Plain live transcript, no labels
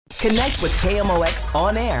Connect with KMOX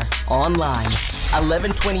on air, online,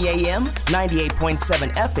 1120 a.m.,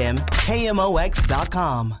 98.7 FM,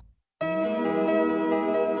 KMOX.com.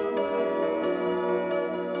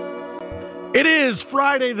 It is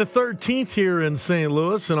Friday the 13th here in St.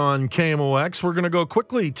 Louis and on KMOX. We're going to go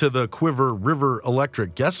quickly to the Quiver River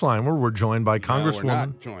Electric guest line where we're joined by Congresswoman. No, we're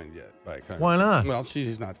not joined yet by Congresswoman. Why not? Well,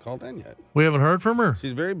 she's not called in yet. We haven't heard from her?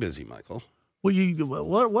 She's very busy, Michael. Well,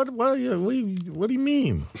 what do you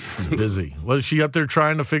mean? She's busy. Was she up there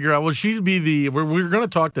trying to figure out? Well, she'd be we're going to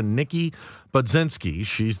talk to Nikki Budzinski.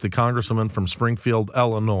 She's the congresswoman from Springfield,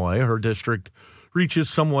 Illinois. Her district reaches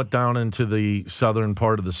somewhat down into the southern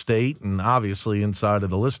part of the state and obviously inside of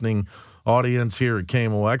the listening audience here at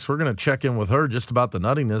KMOX. We're going to check in with her just about the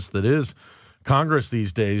nuttiness that is Congress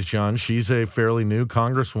these days, John. She's a fairly new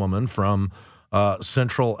congresswoman from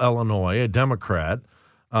central Illinois, a Democrat.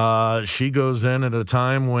 She goes in at a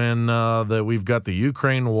time when that we've got the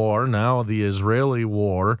Ukraine war, now the Israeli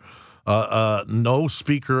war, no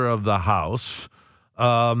Speaker of the House,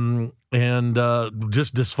 and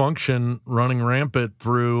just dysfunction running rampant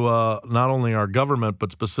through not only our government,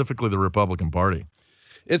 but specifically the Republican Party.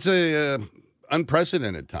 It's a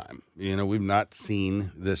unprecedented time. You know, we've not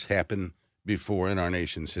seen this happen before in our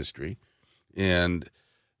nation's history. And,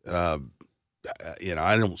 I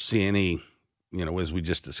don't see any, as we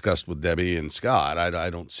just discussed with Debbie and Scott, I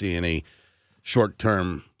don't see any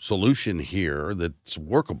short-term solution here that's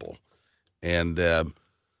workable. And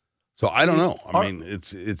so I don't know. I mean,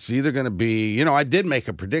 it's either going to be, I did make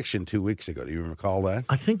a prediction 2 weeks ago. Do you recall that?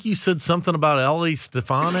 I think you said something about Ellie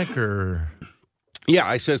Stefanik or... Yeah,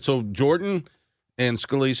 I said, so Jordan and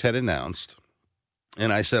Scalise had announced,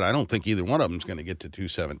 and I said, I don't think either one of them is going to get to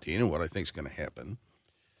 217, and what I think is going to happen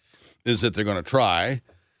is that they're going to try,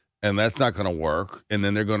 and that's not going to work, and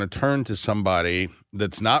then they're going to turn to somebody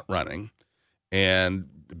that's not running and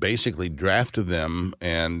basically draft to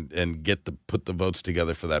and put the votes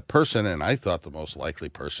together for that person. And I thought the most likely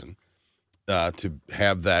person to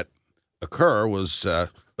have that occur was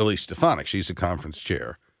Elise Stefanik. She's a conference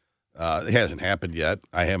chair. It hasn't happened yet.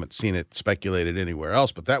 I haven't seen it speculated anywhere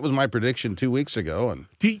else, but that was my prediction 2 weeks ago. And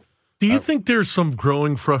do you think there's some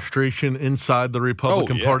growing frustration inside the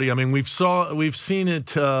Republican Party? I mean, we've seen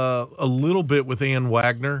it a little bit with Ann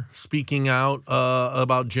Wagner speaking out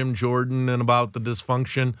about Jim Jordan and about the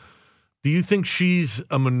dysfunction. Do you think she's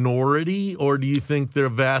a minority, or do you think the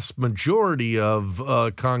vast majority of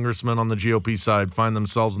congressmen on the GOP side find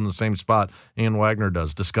themselves in the same spot Ann Wagner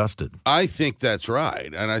does, disgusted? I think that's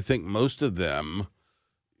right, and I think most of them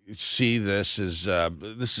see this as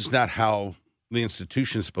this is not how the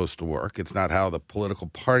institution's supposed to work. It's not how the political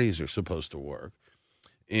parties are supposed to work.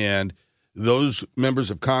 And those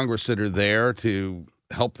members of Congress that are there to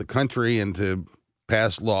help the country and to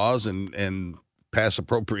pass laws and pass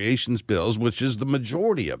appropriations bills, which is the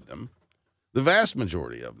majority of them, the vast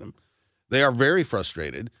majority of them, they are very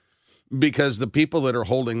frustrated because the people that are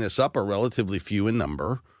holding this up are relatively few in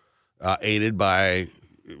number, aided by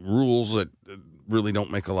rules that really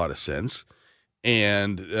don't make a lot of sense,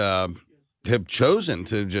 and have chosen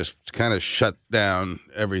to just kind of shut down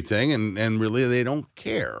everything, and really they don't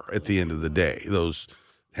care at the end of the day, those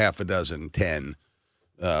half a dozen, 10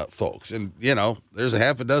 folks. And, there's a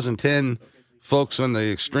half a dozen, 10 folks on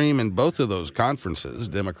the extreme in both of those conferences,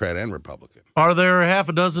 Democrat and Republican. Are there half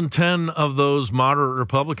a dozen, 10 of those moderate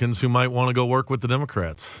Republicans who might want to go work with the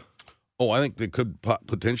Democrats? Oh, I think there could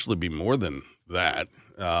potentially be more than that.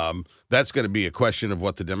 That's going to be a question of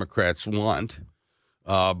what the Democrats want.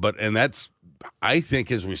 And that's, I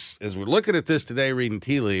think, as we're looking at this today, reading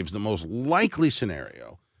tea leaves, the most likely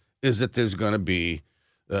scenario is that there's going to be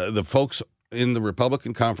the folks in the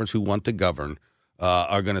Republican conference who want to govern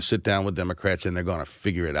are going to sit down with Democrats and they're going to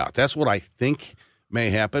figure it out. That's what I think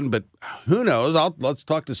may happen, but who knows? Let's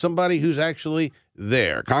talk to somebody who's actually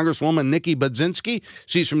there. Congresswoman Nikki Budzinski,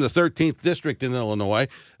 she's from the 13th District in Illinois,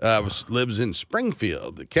 lives in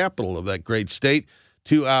Springfield, the capital of that great state,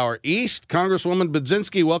 2 hours east. Congresswoman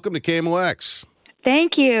Budzinski, welcome to KMOX.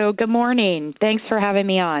 Thank you. Good morning. Thanks for having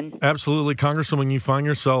me on. Absolutely. Congresswoman, you find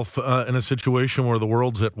yourself in a situation where the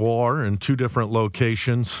world's at war in two different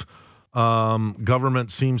locations.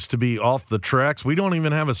 Government seems to be off the tracks. We don't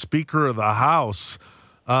even have a Speaker of the House.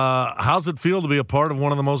 How's it feel to be a part of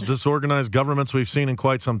one of the most disorganized governments we've seen in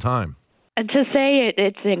quite some time? To say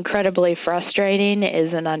it's incredibly frustrating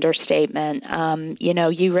is an understatement.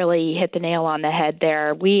 You really hit the nail on the head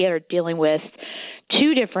there. We are dealing with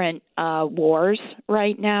two different wars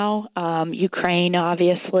right now. Ukraine,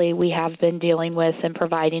 obviously, we have been dealing with and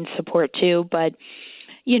providing support to, but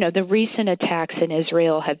the recent attacks in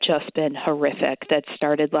Israel have just been horrific that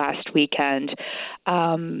started last weekend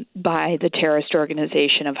by the terrorist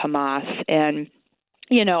organization of Hamas. And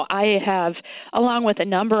I have, along with a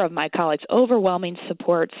number of my colleagues, overwhelming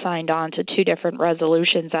support signed on to two different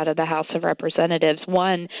resolutions out of the House of Representatives.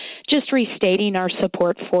 One, just restating our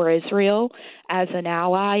support for Israel as an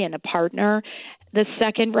ally and a partner. The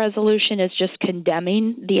second resolution is just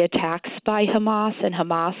condemning the attacks by Hamas and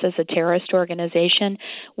Hamas as a terrorist organization.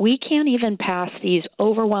 We can't even pass these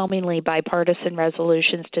overwhelmingly bipartisan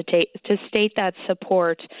resolutions to state that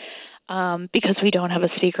support because we don't have a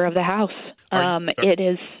Speaker of the House. It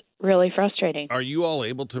is really frustrating. Are you all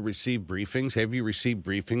able to receive briefings? Have you received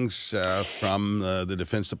briefings from the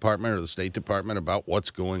Defense Department or the State Department about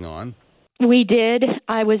what's going on? We did.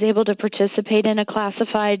 I was able to participate in a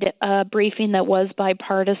classified briefing that was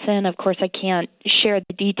bipartisan. Of course, I can't share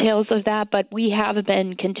the details of that, but we have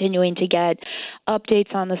been continuing to get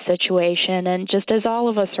updates on the situation. And just as all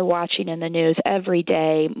of us are watching in the news every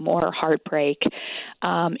day, more heartbreak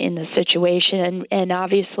in the situation, and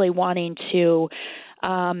obviously wanting to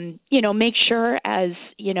make sure as,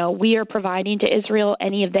 we are providing to Israel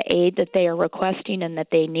any of the aid that they are requesting and that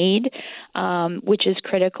they need, which is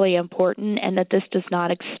critically important, and that this does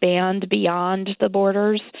not expand beyond the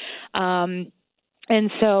borders.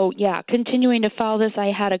 And so, continuing to follow this,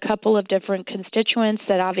 I had a couple of different constituents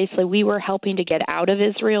that obviously we were helping to get out of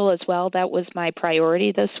Israel as well. That was my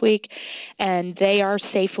priority this week, and they are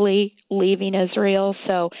safely leaving Israel.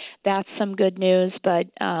 So that's some good news, but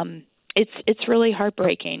it's really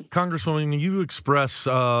heartbreaking. Congresswoman, you express,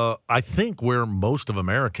 I think, where most of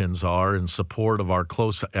Americans are in support of our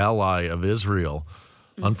close ally of Israel.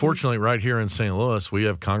 Mm-hmm. Unfortunately, right here in St. Louis, we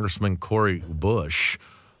have Congressman Cori Bush,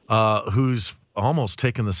 who's almost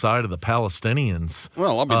taken the side of the Palestinians.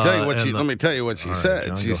 Well, let me tell you what she said.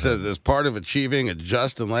 John, she said, as part of achieving a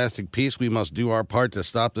just and lasting peace, we must do our part to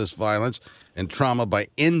stop this violence and trauma by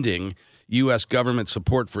ending U.S. government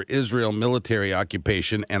support for Israel military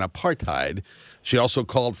occupation and apartheid. She also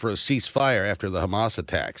called for a ceasefire after the Hamas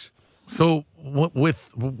attacks. So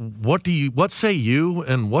what say you,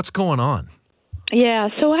 and what's going on? Yeah,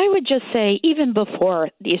 so I would just say even before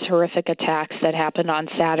these horrific attacks that happened on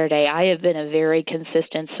Saturday, I have been a very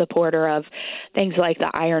consistent supporter of things like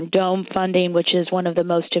the Iron Dome funding, which is one of the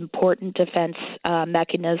most important defense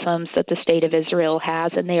mechanisms that the state of Israel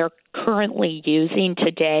has, and they are currently using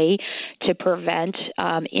today to prevent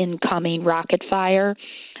incoming rocket fire.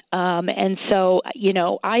 And so,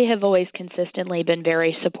 I have always consistently been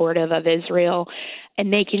very supportive of Israel and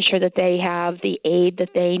making sure that they have the aid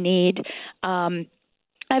that they need.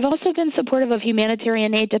 I've also been supportive of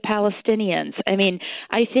humanitarian aid to Palestinians. I mean,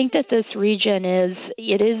 I think that this region is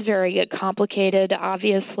very complicated,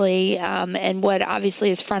 obviously, and what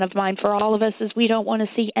obviously is front of mind for all of us is we don't want to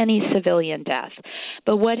see any civilian death.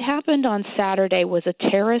 But what happened on Saturday was a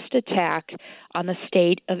terrorist attack on the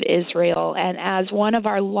state of Israel. And as one of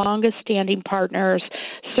our longest-standing partners,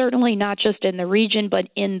 certainly not just in the region but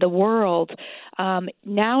in the world,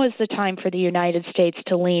 now is the time for the United States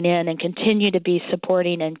to lean in and continue to be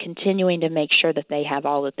supporting and continuing to make sure that they have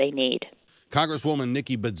all that they need. Congresswoman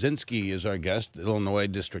Nikki Budzinski is our guest, Illinois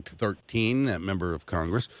District 13, a member of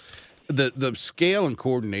Congress. The scale and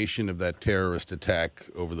coordination of that terrorist attack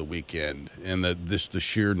over the weekend and the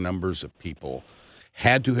sheer numbers of people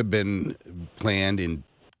had to have been planned in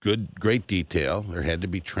great detail. There had to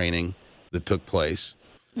be training that took place.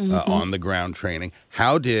 On the ground training.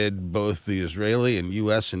 How did both the Israeli and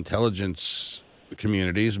U.S. intelligence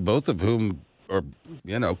communities, both of whom are,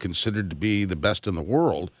 considered to be the best in the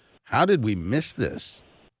world, how did we miss this?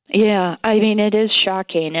 Yeah, I mean, it is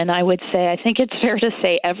shocking. And I would say, I think it's fair to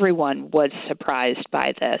say everyone was surprised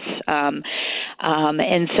by this.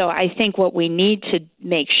 And so I think what we need to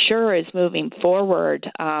make sure is moving forward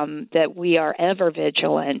that we are ever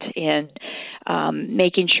vigilant in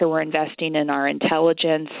making sure we're investing in our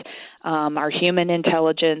intelligence, our human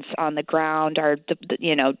intelligence on the ground. Our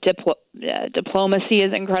diplomacy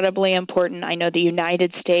is incredibly important. I know the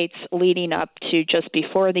United States, leading up to just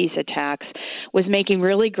before these attacks, was making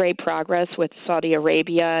really great progress with Saudi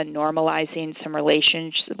Arabia and normalizing some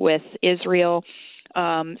relations with Israel.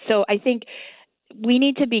 So I think we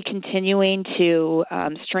need to be continuing to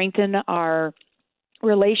strengthen our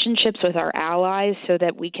relationships with our allies so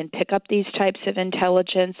that we can pick up these types of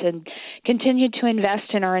intelligence and continue to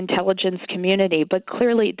invest in our intelligence community. But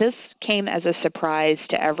clearly this came as a surprise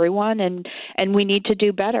to everyone, and we need to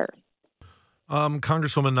do better.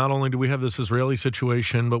 Congresswoman, not only do we have this Israeli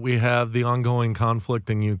situation, but we have the ongoing conflict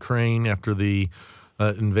in Ukraine after the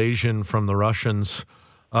invasion from the Russians.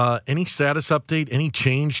 Any status update, any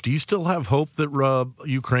change? Do you still have hope that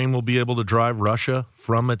Ukraine will be able to drive Russia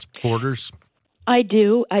from its borders? I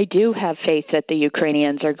do have faith that the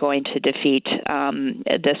Ukrainians are going to defeat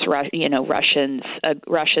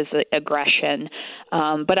Russia's aggression,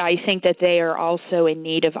 but I think that they are also in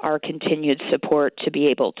need of our continued support to be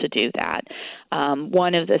able to do that.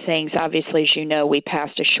 One of the things, obviously, as you know, we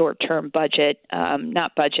passed a short-term but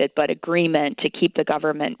agreement to keep the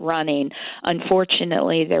government running.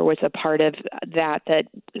 Unfortunately, there was a part of that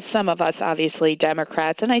some of us, obviously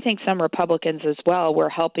Democrats, and I think some Republicans as well, were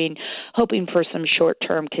hoping for some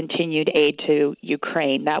short-term continued aid to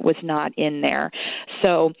Ukraine. That was not in there.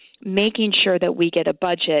 So making sure that we get a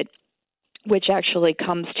budget which actually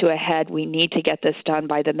comes to a head. We need to get this done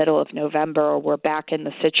by the middle of November, or we're back in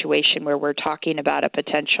the situation where we're talking about a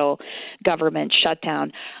potential government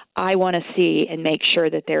shutdown. I want to see and make sure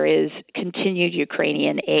that there is continued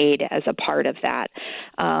Ukrainian aid as a part of that,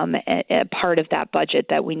 a part of that budget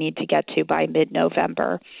that we need to get to by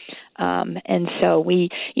mid-November. And so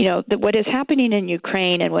what is happening in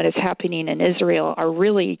Ukraine and what is happening in Israel are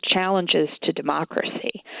really challenges to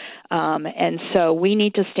democracy. And so we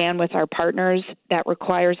need to stand with our partners. That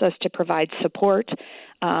requires us to provide support.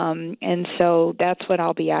 And so that's what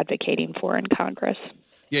I'll be advocating for in Congress.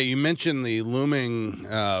 Yeah, you mentioned the looming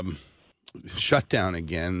shutdown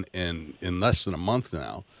again in less than a month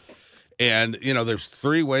now. And, there's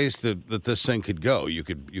three ways that this thing could go. You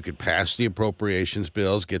could pass the appropriations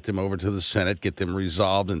bills, get them over to the Senate, get them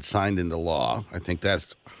resolved and signed into law. I think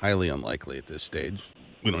that's highly unlikely at this stage.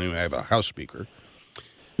 We don't even have a House Speaker.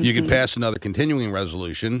 You could pass another continuing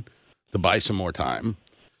resolution to buy some more time,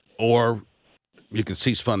 or you could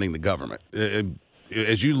cease funding the government.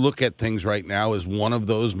 As you look at things right now, is one of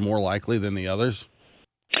those more likely than the others?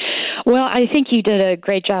 Well, I think you did a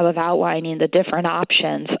great job of outlining the different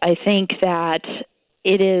options. I think that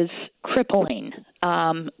it is crippling,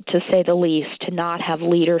 to say the least, to not have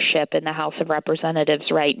leadership in the House of Representatives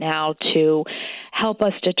right now to help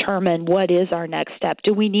us determine what is our next step.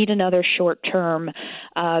 Do we need another short-term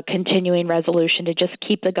continuing resolution to just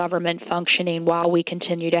keep the government functioning while we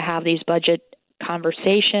continue to have these budget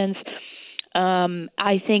conversations?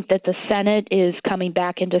 I think that the Senate is coming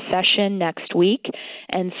back into session next week.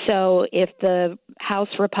 And so if the House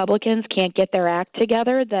Republicans can't get their act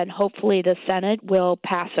together, then hopefully the Senate will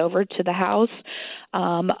pass over to the House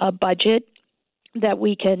a budget that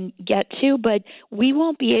we can get to, but we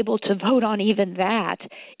won't be able to vote on even that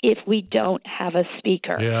if we don't have a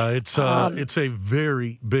speaker. Yeah, it's a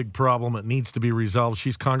very big problem. It needs to be resolved.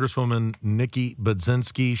 She's Congresswoman Nikki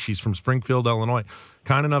Budzinski. She's from Springfield, Illinois.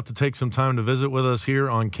 Kind enough to take some time to visit with us here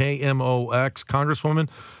on KMOX. Congresswoman,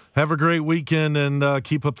 have a great weekend and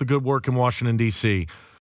keep up the good work in Washington, D.C.